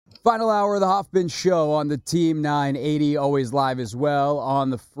Final hour of the Hoffman Show on the Team 980, always live as well on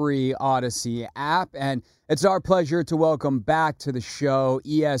the free Odyssey app. And it's our pleasure to welcome back to the show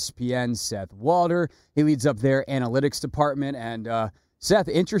ESPN Seth Walder. He leads up their analytics department. And Seth,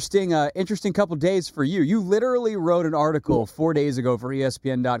 interesting couple days for you. You literally wrote an article 4 days ago for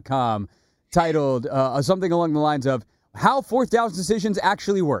ESPN.com titled something along the lines of How Fourth Down Decisions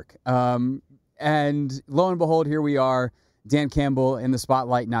Actually Work. And lo and behold, here we are. Dan Campbell in the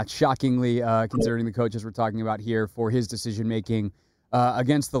spotlight, not shockingly, considering the coaches we're talking about here for his decision-making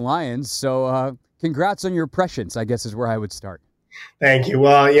against the Lions. So congrats on your prescience, I guess is where I would start. Thank you.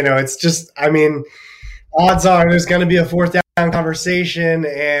 Well, it's just, odds are there's going to be a fourth down conversation,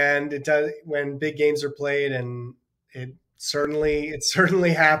 and it does when big games are played, and it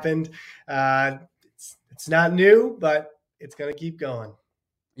certainly happened. It's not new, but it's going to keep going.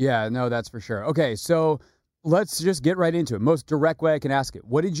 Yeah, no, that's for sure. Okay, so let's just get right into it. Most direct way I can ask it.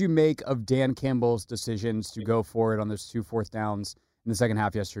 What did you make of Dan Campbell's decisions to go for it on those 2 fourth downs in the second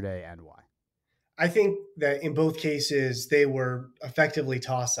half yesterday, and why? I think that in both cases, they were effectively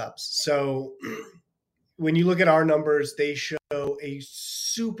toss-ups. So when you look at our numbers, they show a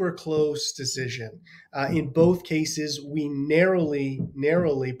super close decision. In both cases, we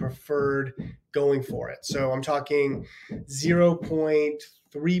narrowly preferred going for it. So I'm talking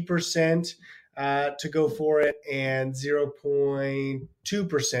 0.3% to go for it and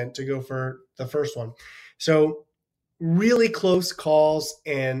 0.2% to go for the first one. So really close calls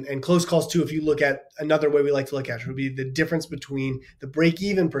and close calls too. If you look at another way we like to look at it, would be the difference between the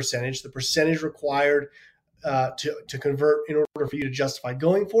break-even percentage, the percentage required to convert in order for you to justify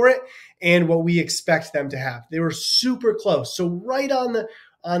going for it, and what we expect them to have. They were super close. So right on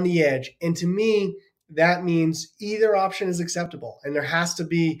the edge. And to me, that means either option is acceptable, and there has to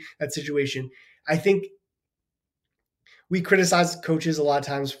be that situation. I think we criticize coaches a lot of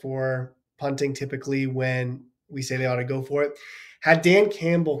times for punting typically when we say they ought to go for it. Had Dan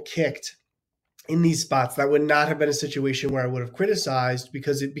Campbell kicked in these spots, that would not have been a situation where I would have criticized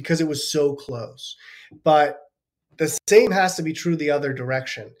because it was so close. But the same has to be true the other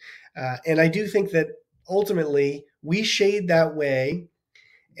direction. And I do think that ultimately we shade that way.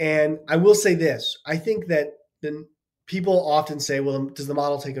 And I will say this, I think that the people often say, well, does the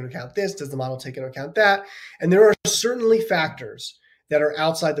model take into account this? Does the model take into account that? And there are certainly factors that are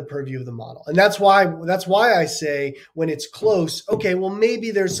outside the purview of the model. And that's why I say when it's close, okay, well,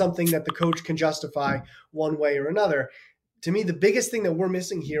 maybe there's something that the coach can justify one way or another. To me, the biggest thing that we're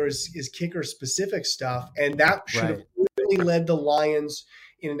missing here is kicker specific stuff. And that should have really led the Lions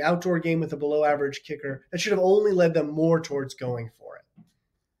in an outdoor game with a below average kicker. That should have only led them more towards going for it.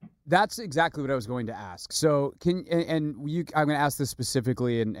 That's exactly what I was going to ask. So I'm going to ask this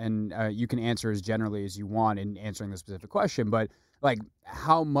specifically, and you can answer as generally as you want in answering the specific question, but like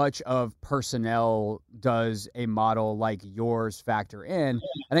how much of personnel does a model like yours factor in?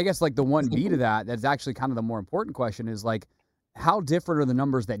 And I guess like the 1B to that's actually kind of the more important question is like, how different are the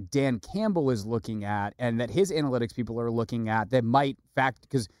numbers that Dan Campbell is looking at and that his analytics people are looking at that might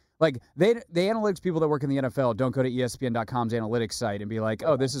because like the analytics people that work in the NFL don't go to ESPN.com's analytics site and be like,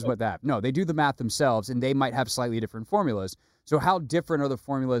 oh, this is what that. No, they do the math themselves, and they might have slightly different formulas. So how different are the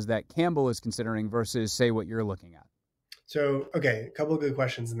formulas that Campbell is considering versus, say, what you're looking at? So, okay, a couple of good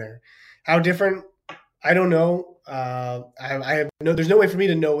questions in there. How different? I don't know. There's no way for me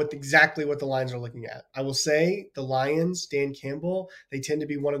to know exactly what the Lions are looking at. I will say the Lions, Dan Campbell, they tend to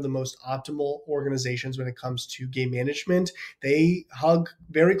be one of the most optimal organizations when it comes to game management. They hug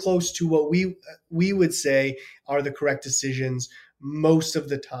very close to what we would say are the correct decisions most of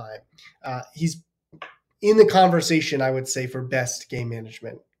the time. He's in the conversation, I would say, for best game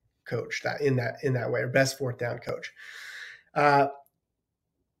management coach in that way, or best fourth down coach.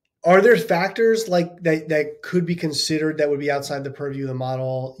 Are there factors like that could be considered that would be outside the purview of the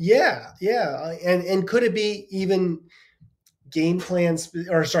model? Yeah. And could it be even game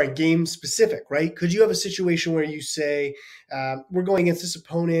specific, right? Could you have a situation where you say, we're going against this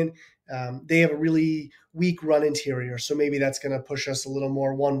opponent, they have a really weak run interior, so maybe that's going to push us a little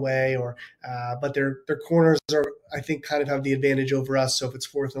more one way, but their corners are, I think, kind of have the advantage over us. So if it's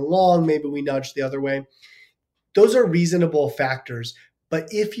fourth and long, maybe we nudge the other way. Those are reasonable factors. But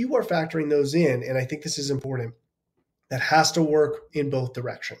if you are factoring those in, and I think this is important, that has to work in both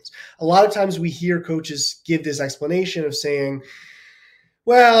directions. A lot of times we hear coaches give this explanation of saying,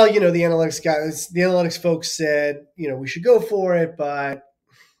 well, the analytics folks said, we should go for it, but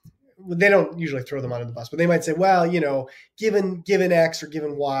they don't usually throw them under the bus, but they might say, well, given X or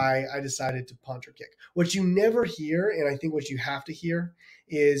given Y, I decided to punt or kick. What you never hear, and I think what you have to hear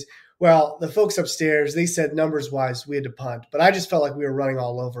is, Well, the folks upstairs, they said numbers wise we had to punt, but I just felt like we were running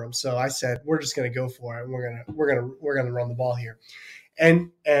all over them. So I said we're just going to go for it, and we're gonna run the ball here. And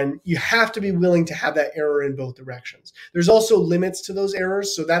you have to be willing to have that error in both directions. There's also limits to those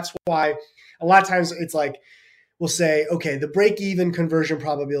errors, so that's why a lot of times it's like we'll say, okay, the break-even conversion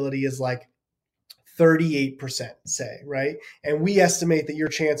probability is like 38%, say, right? And we estimate that your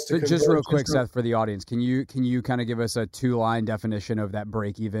chance to convert. Just real quick, Seth, for the audience, can you kind of give us a 2-line definition of that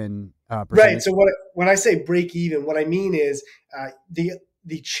break-even percentage? Right. So when I say break-even, what I mean is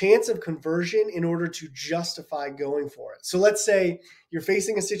the chance of conversion in order to justify going for it. So let's say you're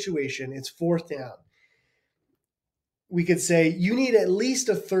facing a situation, it's 4th down. We could say you need at least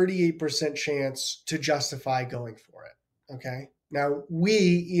a 38% chance to justify going for it. Okay. Now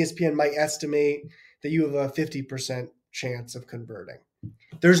we, ESPN, might estimate that you have a 50% chance of converting.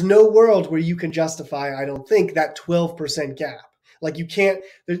 There's no world where you can justify, I don't think, that 12% gap. Like you can't.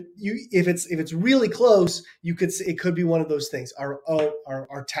 If it's really close, it could be one of those things.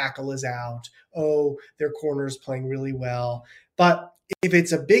 Our tackle is out. Oh, their corner is playing really well. But if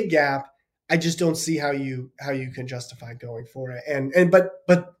it's a big gap, I just don't see how you can justify going for it.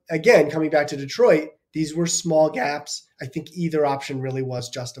 But again, coming back to Detroit, these were small gaps. I think either option really was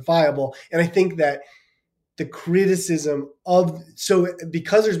justifiable, and I think that the criticism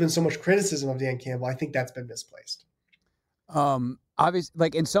because there's been so much criticism of Dan Campbell, I think that's been misplaced. Obviously,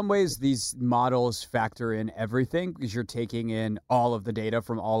 like in some ways, these models factor in everything because you're taking in all of the data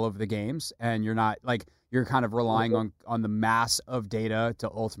from all of the games, and you're kind of relying on the mass of data to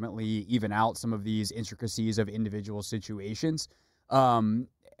ultimately even out some of these intricacies of individual situations.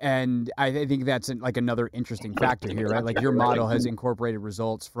 And I think that's like another interesting factor here, right? Like your model has incorporated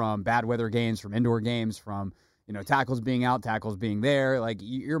results from bad weather games, from indoor games, from tackles being out, tackles being there. Like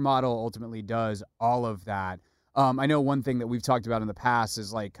your model ultimately does all of that. I know one thing that we've talked about in the past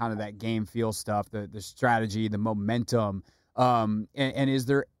is like kind of that game feel stuff, the strategy, the momentum. And is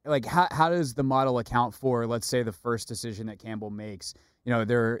there like how does the model account for, let's say, the first decision that Campbell makes?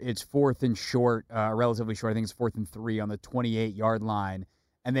 It's 4th and short, relatively short. I think it's 4th and 3 on the 28-yard line,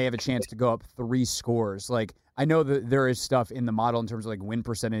 and they have a chance to go up 3 scores. Like I know that there is stuff in the model in terms of like win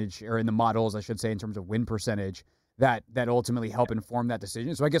percentage, or in the models, I should say, in terms of win percentage that ultimately help inform that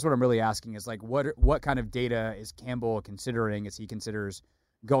decision. So I guess what I'm really asking is like what kind of data is Campbell considering as he considers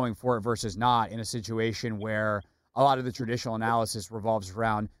going for it versus not in a situation where a lot of the traditional analysis revolves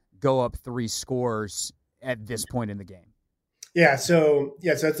around go up 3 scores at this point in the game. Yeah. So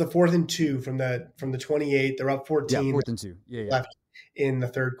that's the 4th and 2 from the 28. They're up 14. Yeah, 4th and 2. Yeah. Left in the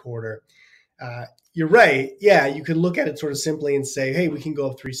 3rd quarter. You're right. Yeah, you could look at it sort of simply and say, hey, we can go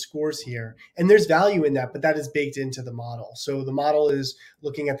up 3 scores here. And there's value in that, but that is baked into the model. So the model is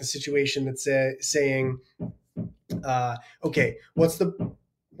looking at the situation that's saying, okay, what's the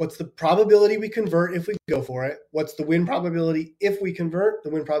probability we convert if we go for it? What's the win probability if we convert?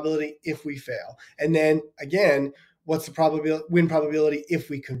 The win probability if we fail? And then again, what's the win probability if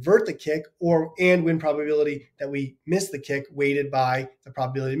we convert the kick, and win probability that we miss the kick weighted by the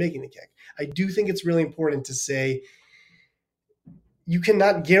probability of making the kick? I do think it's really important to say you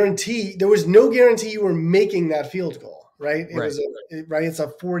cannot guarantee, there was no guarantee you were making that field goal, right? It's a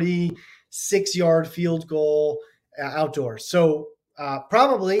 46-yard field goal outdoors. So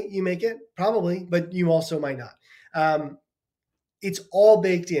probably you make it, but you also might not. It's all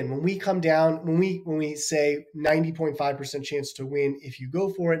baked in. When we come down, when we say 90.5% chance to win if you go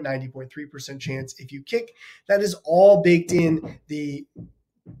for it, 90.3% chance if you kick, that is all baked in the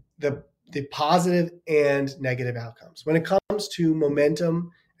positive and negative outcomes. When it comes to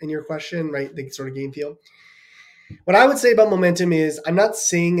momentum in your question, right, the sort of game feel, what I would say about momentum is I'm not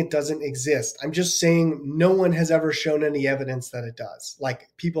saying it doesn't exist. I'm just saying no one has ever shown any evidence that it does. Like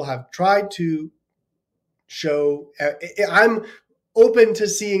people have tried to show. I'm open to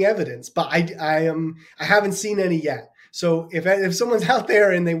seeing evidence, but I haven't seen any yet. So if someone's out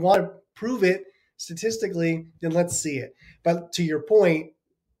there and they want to prove it statistically, then let's see it. But to your point,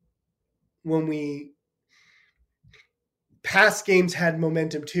 when past games had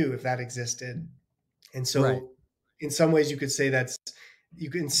momentum too, if that existed. And so right. In some ways you could say that's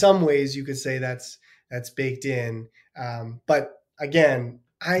baked in. But again,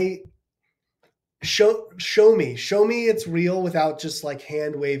 show me it's real without just like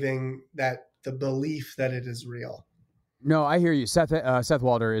hand waving the belief that it is real. No, I hear you. Seth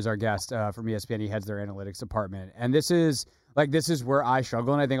Walder is our guest from ESPN. He heads their analytics department. And this is where I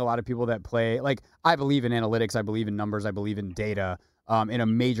struggle. And I think a lot of people that play, like I believe in analytics, I believe in numbers, I believe in data in a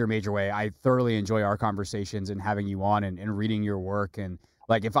major, major way. I thoroughly enjoy our conversations and having you on and reading your work. And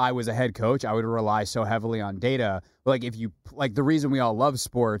Like if I was a head coach, I would rely so heavily on data. Like if you like the reason we all love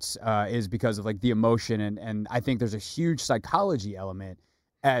sports is because of like the emotion and I think there's a huge psychology element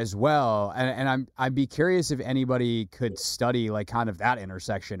as well. And I'd be curious if anybody could study like kind of that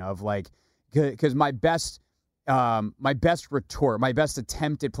intersection of like because my best retort, my best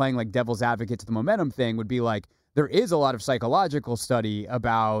attempt at playing like devil's advocate to the momentum thing would be like there is a lot of psychological study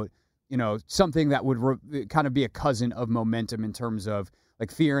about something that would kind of be a cousin of momentum in terms of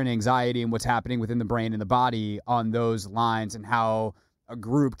like fear and anxiety and what's happening within the brain and the body on those lines and how a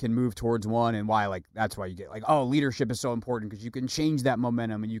group can move towards one and why like that's why you get like, oh, leadership is so important because you can change that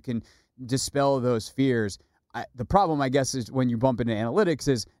momentum and you can dispel those fears. The problem, I guess, is when you bump into analytics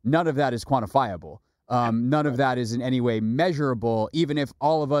is none of that is quantifiable. None of that is in any way measurable, even if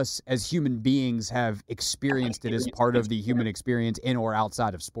all of us as human beings have experienced it as part of the human experience in or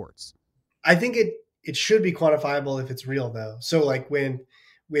outside of sports. I think it should be quantifiable if it's real, though. So like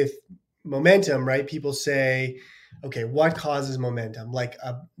with momentum, right? People say, okay, what causes momentum? Like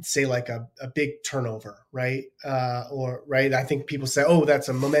a big turnover, right? Or right? I think people say, oh, that's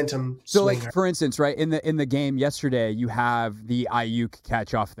a momentum So swinger. like for instance, right, in the game yesterday, you have the Ayuk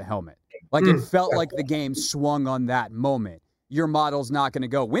catch off the helmet. Like it felt like the game swung on that moment. Your model's not going to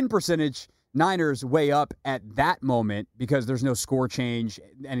go win percentage Niners way up at that moment because there's no score change,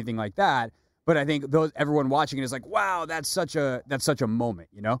 anything like that. But I think everyone watching it is like, wow, that's such a moment,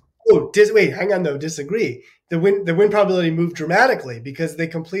 Oh, wait, hang on though. Disagree. The win probability moved dramatically because they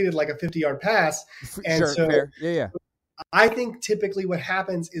completed like a 50-yard pass. And sure, so fair. Yeah. I think typically what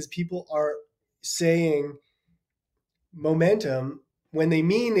happens is people are saying momentum when they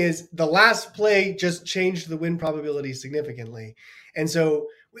mean is the last play just changed the win probability significantly. And so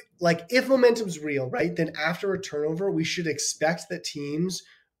like if momentum's real, right, then after a turnover, we should expect that teams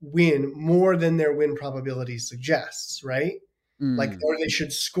win more than their win probability suggests, right? Like, or they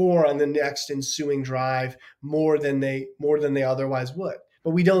should score on the next ensuing drive more than they otherwise would.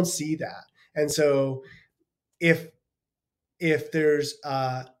 But we don't see that. And so if there's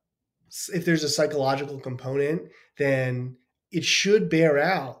a psychological component, then it should bear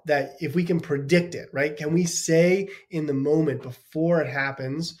out that if we can predict it, right? Can we say in the moment before it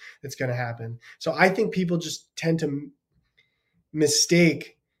happens, it's going to happen? So I think people just tend to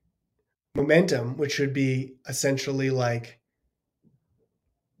mistake momentum, which should be essentially like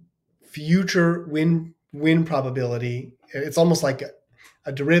future win probability. It's almost like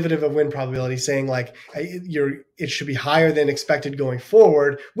a derivative of win probability, saying like it should be higher than expected going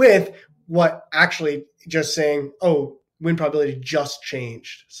forward, with what actually just saying, oh, win probability just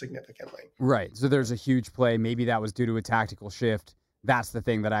changed significantly. Right. So there's a huge play. Maybe that was due to a tactical shift. That's the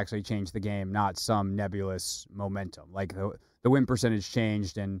thing that actually changed the game, not some nebulous momentum. Like the win percentage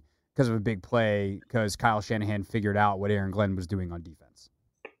changed and because of a big play, because Kyle Shanahan figured out what Aaron Glenn was doing on defense.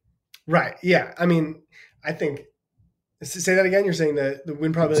 Right. Yeah. I mean, I think say that again. You're saying the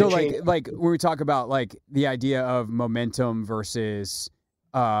win probability. So changed. like when we talk about like the idea of momentum versus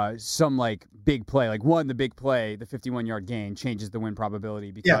some like big play, like the big play, the 51-yard gain changes the win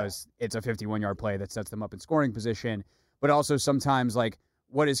probability because it's a 51-yard play that sets them up in scoring position. But also sometimes like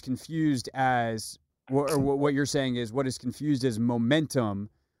what is confused as, or what you're saying is what is confused as momentum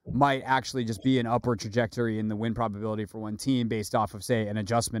might actually just be an upward trajectory in the win probability for one team based off of, say, an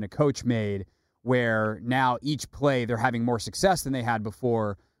adjustment a coach made where now each play they're having more success than they had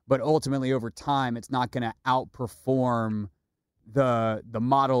before, but ultimately over time it's not going to outperform the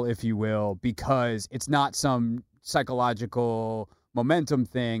model, if you will, because it's not some psychological momentum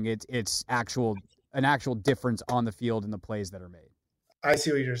thing. It's an actual difference on the field in the plays that are made. I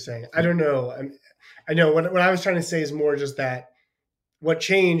see what you're saying. I don't know. I know what I was trying to say is more just that what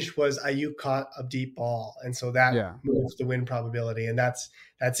changed was Ayuk caught a deep ball, and so that moves the win probability, and that's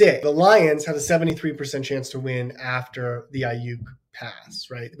it. The Lions had a 73% chance to win after the Ayuk pass,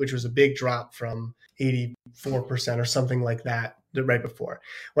 right, which was a big drop from 84% or something like that right before.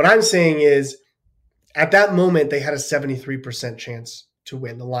 What I'm saying is at that moment, they had a 73% chance to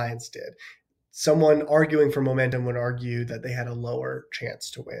win. The Lions did. Someone arguing for momentum would argue that they had a lower chance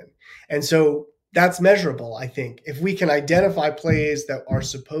to win. And so that's measurable, I think. If we can identify plays that are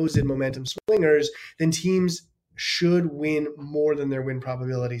supposed momentum swingers, then teams should win more than their win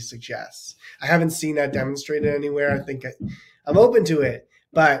probability suggests. I haven't seen that demonstrated anywhere. I think I'm open to it.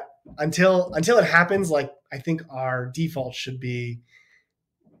 But until it happens, like I think our default should be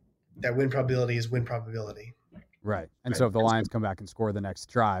that win probability is win probability. Right. And so if the Lions come back and score the next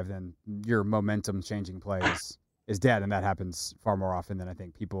drive, then your momentum changing play is dead. And that happens far more often than I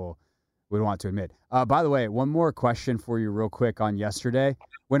think people would want to admit. By the way, one more question for you real quick on yesterday.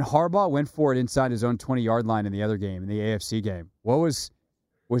 When Harbaugh went for it inside his own 20-yard line in the other game, in the AFC game, what was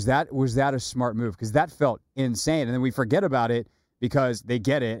Was that a smart move? Because that felt insane. And then we forget about it because they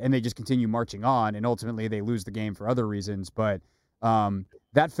get it and they just continue marching on, and ultimately they lose the game for other reasons. But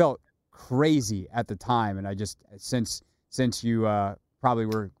that felt crazy at the time. And I just, since you probably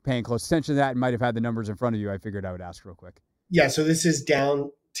were paying close attention to that and might have had the numbers in front of you, I figured I would ask real quick. Yeah, so this is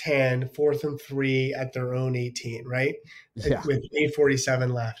down 10, 4th and 3 at their own 18, right? Yeah. With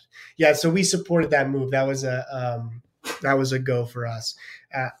 8:47 left. Yeah, so we supported that move. That was a go for us.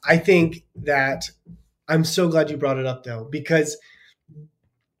 I think that I'm so glad you brought it up, though, because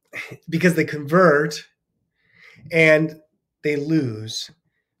they convert and they lose.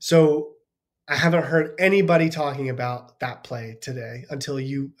 So I haven't heard anybody talking about that play today until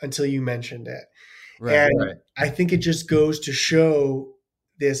you mentioned it. Right. I think it just goes to show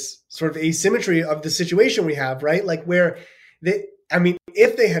this sort of asymmetry of the situation we have, right? Like where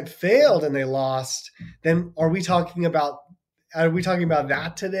if they had failed and they lost, then are we talking about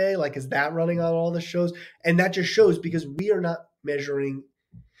that today? Like, is that running on all the shows? And that just shows because we are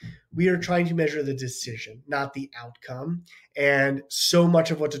trying to measure the decision, not the outcome. And so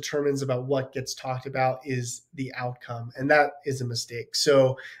much of what determines about what gets talked about is the outcome. And that is a mistake.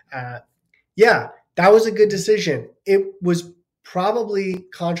 So, that was a good decision. It was probably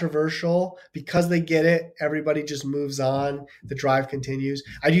controversial because they get it. Everybody just moves on. The drive continues.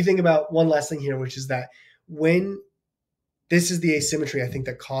 I do think about one last thing here, which is that when this is the asymmetry, I think,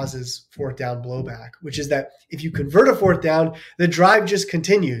 that causes 4th down blowback, which is that if you convert a 4th down, the drive just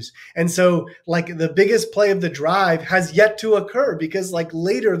continues. And so like the biggest play of the drive has yet to occur because like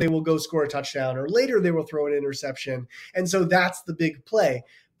later they will go score a touchdown or later they will throw an interception. And so that's the big play.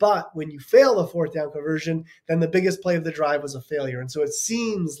 But when you fail the 4th down conversion, then the biggest play of the drive was a failure. And so it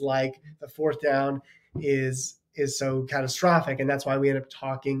seems like the 4th down is so catastrophic. And that's why we end up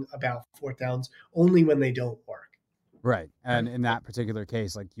talking about 4th downs only when they don't work. Right. And in that particular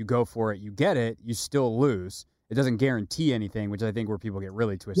case, like you go for it, you get it, you still lose. It doesn't guarantee anything, which I think where people get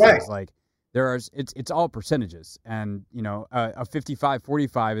really twisted is like it's all percentages. And, a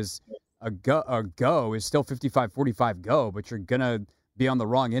 55-45 is a go is still 55-45 go, but you're going to be on the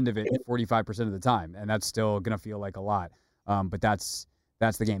wrong end of it 45% of the time. And that's still going to feel like a lot. But that's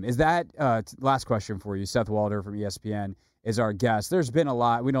the game. Is that last question for you? Seth Walder from ESPN is our guest. There's been a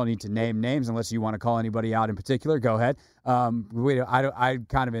lot. We don't need to name names unless you want to call anybody out in particular. Go ahead. I'm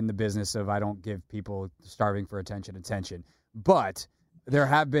kind of in the business of I don't give people starving for attention. But there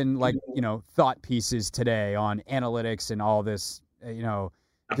have been thought pieces today on analytics and all this,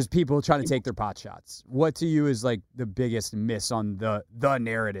 just people trying to take their pot shots. What to you is like the biggest miss on the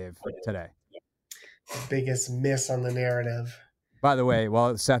narrative today? Biggest miss on the narrative. By the way,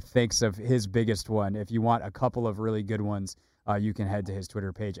 while Seth thinks of his biggest one, if you want a couple of really good ones, you can head to his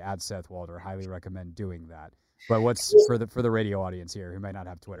Twitter page @Seth Walder. Highly recommend doing that. But what's for the radio audience here who might not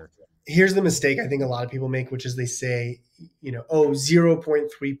have Twitter? Here's the mistake I think a lot of people make, which is they say,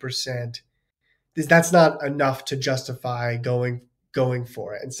 0.3%. That's not enough to justify going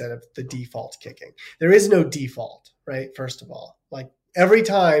for it instead of the default kicking. There is no default, right? First of all, like every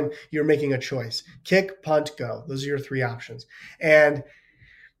time you're making a choice, kick, punt, go. Those are your 3 options. And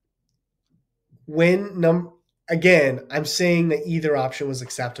again, I'm saying that either option was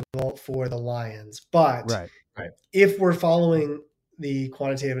acceptable for the Lions, but right. If we're following the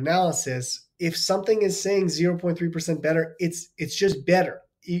quantitative analysis, if something is saying 0.3% better, it's just better.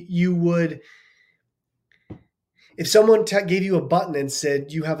 You would, if someone gave you a button and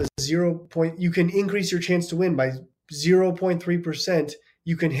said you have you can increase your chance to win by 0.3%,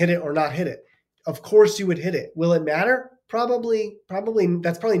 you can hit it or not hit it. Of course you would hit it. Will it matter? Probably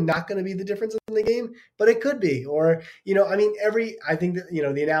that's probably not going to be the difference in the game, but it could be. Or, I think that,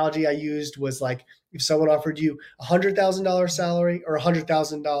 the analogy I used was like if someone offered you $100,000 salary or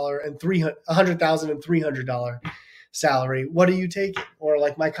 $100,000 and $300,000 salary, what do you take? Or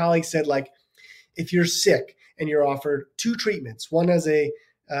like my colleague said, like if you're sick and you're offered 2 treatments, one has a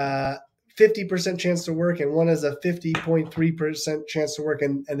 50% chance to work and one has a 50.3% chance to work,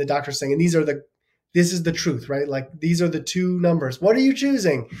 and the doctor's saying, and this is the truth, right? Like these are the 2 numbers. What are you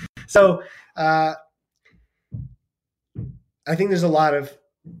choosing? So I think there's a lot of,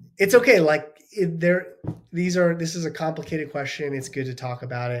 it's okay. Like this is a complicated question. It's good to talk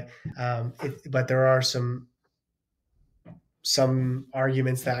about it. But there are some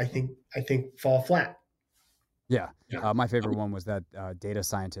arguments that I think fall flat. Yeah. My favorite one was that data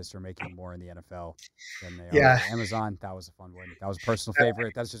scientists are making more in the NFL than they are on Amazon. That was a fun one. That was a personal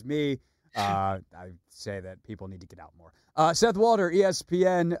favorite. That's just me. I say that people need to get out more. Seth Walder,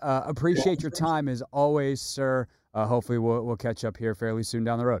 ESPN, appreciate your time as always, sir. Hopefully we'll catch up here fairly soon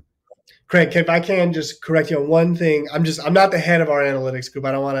down the road. Craig, if I can just correct you on one thing, I'm not the head of our analytics group.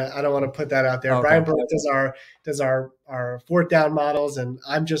 I don't want to put that out there. Okay. Brian Burke does our fourth down models, and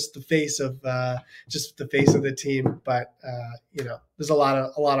I'm just the face of the team. But there's a lot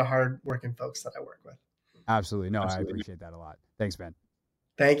of hard working folks that I work with. Absolutely. No, I appreciate that a lot. Thanks, man.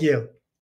 Thank you.